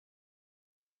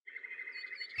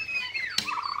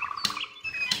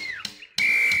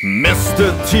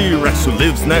Mr. T-Rex who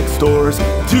lives next doors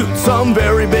toots some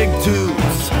very big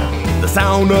toots. The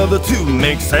sound of the toot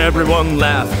makes everyone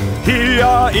laugh.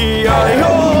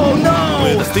 E-I-E-I-O, no!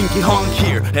 With a stinky honk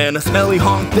here and a smelly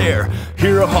honk there.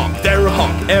 Here a honk, there a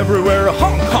honk, everywhere a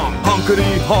honk, honk.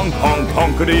 Honkity honk, honk,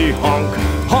 honkity honk.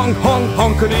 Honk, honk,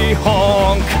 honkity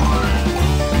honk.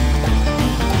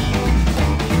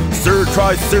 Sir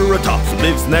Triceratops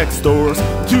lives next doors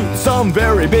toots some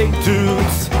very big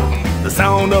toots. The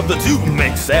sound of the toot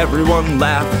makes everyone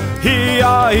laugh.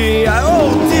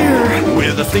 E-I-E-I-O, dear!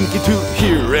 With a stinky toot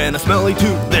here and a smelly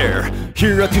toot there.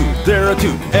 Here a toot, there a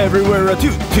toot, everywhere a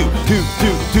toot, toot, toot,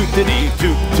 toot, tootity,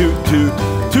 toot, toot, toot,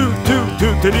 toot, toot,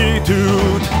 tootity,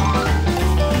 toot.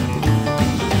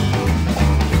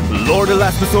 Lord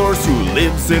Elasmosaurus who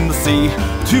lives in the sea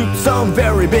toots some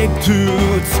very big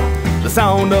toots. The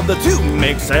sound of the toot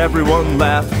makes everyone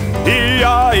laugh.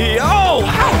 E-I-E-O!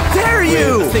 How dare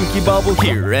you! With a stinky bubble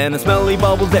here and a smelly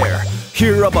bubble there.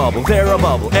 Here a bubble, there a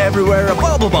bubble, everywhere a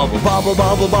bubble, bubble, bubble,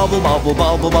 bubble, bubble, bubble,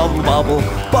 bubble, bubble, bubble,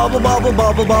 bubble, bubble,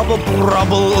 bubble, bubble,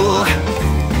 brubble.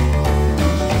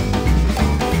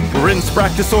 Prince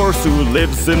Brachiosaurus who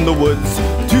lives in the woods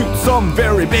toots some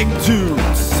very big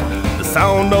toots. The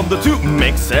sound of the toot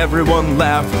makes everyone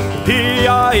laugh.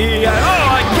 E-I-E-I-O!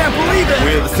 I can't believe it!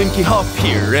 With a stinky huff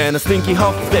here and a stinky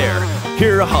huff there.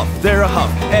 Here a huff, there a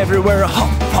huff, everywhere a huff,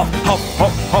 huff, huff,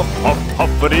 huff, huff, huff,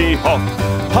 huffity huff,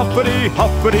 huffity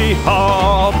huffity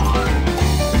huff.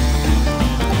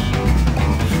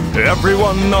 Every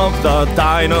one of the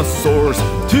dinosaurs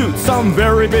toots some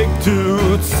very big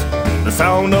toots. The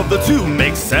sound of the toot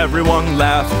makes everyone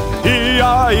laugh.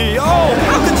 E-I-E-O!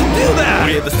 How could you do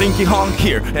that? With a stinky honk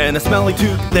here and a smelly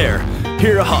toot there.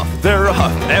 Here a huff, there a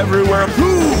huff, everywhere a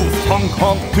poof. Honk,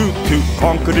 honk, toot, toot,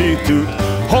 honkity toot.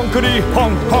 Honkity,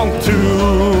 honk, honk,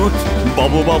 toot.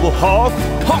 Bubble, bubble, huff,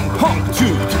 honk, honk,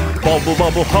 toot. Bubble,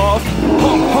 bubble, huff,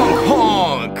 honk, honk,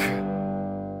 honk.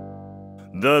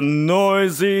 The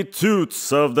noisy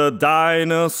toots of the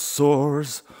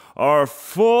dinosaurs are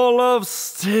full of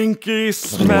stinky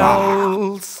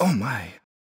smells. Oh my.